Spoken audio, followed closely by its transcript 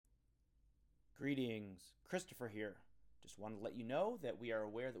Greetings, Christopher here. Just wanted to let you know that we are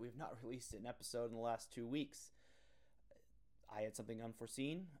aware that we have not released an episode in the last 2 weeks. I had something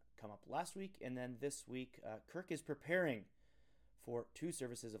unforeseen come up last week, and then this week, Kirk is preparing for 2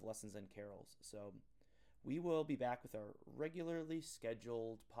 services of Lessons and Carols. So we will be back with our regularly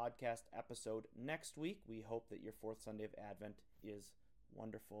scheduled podcast episode next week. We hope that your 4th Sunday of Advent is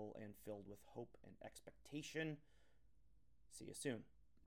wonderful and filled with hope and expectation. See you soon.